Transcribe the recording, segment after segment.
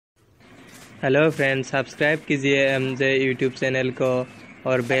Hello friends, subscribe कीजिए हमसे YouTube channel को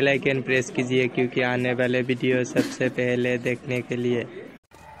और बेल आइकन प्रेस कीजिए क्योंकि आने वाले वीडियो सबसे पहले देखने के लिए।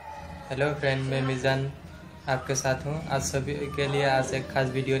 हेलो फ्रेंड, मैं मिजान आपके साथ हूँ। आज सभी के लिए आज एक खास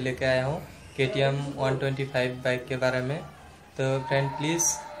वीडियो लेके आया हूँ KTM 125 बाइक के बारे में। तो फ्रेंड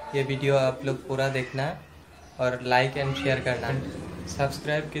प्लीज़ ये वीडियो आप लोग पूरा देखना और लाइक एंड शेयर करना।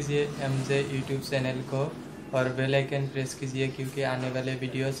 सब्सक्राइब कीजिए हमसे यूट्यूब चैनल को और बेल आइकन प्रेस कीजिए क्योंकि आने वाले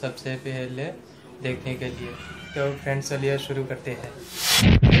वीडियो सबसे पहले देखने के लिए। तो फ्रेंड्स चलिए शुरू करते हैं।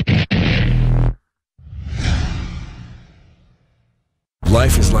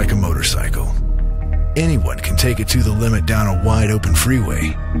 Life is like a motorcycle. Anyone can take it to the limit down a wide open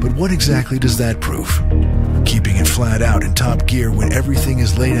freeway, but what exactly does that prove? Keeping it flat out in top gear when everything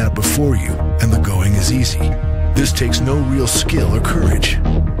is laid out before you and the going is easy. This takes no real skill or courage.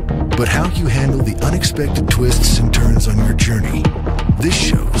 But how you handle the unexpected twists and turns on your journey, this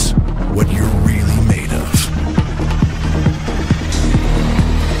shows what you're really made of.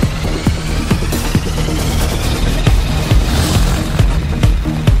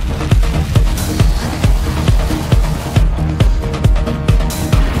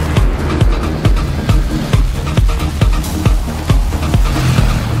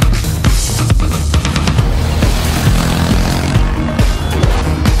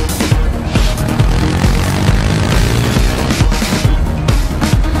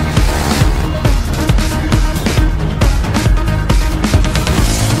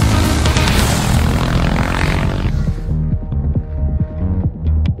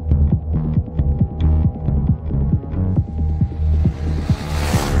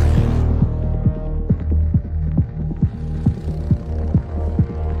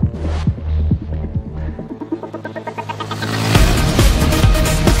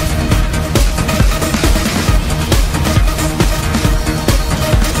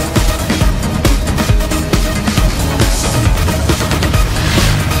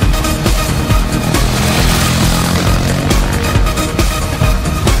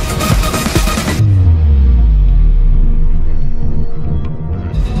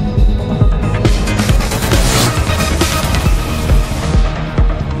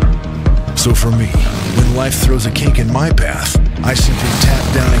 So for me, when life throws a kink in my path, I simply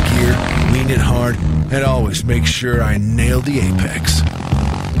tap down a gear, lean it hard, and always make sure I nail the apex.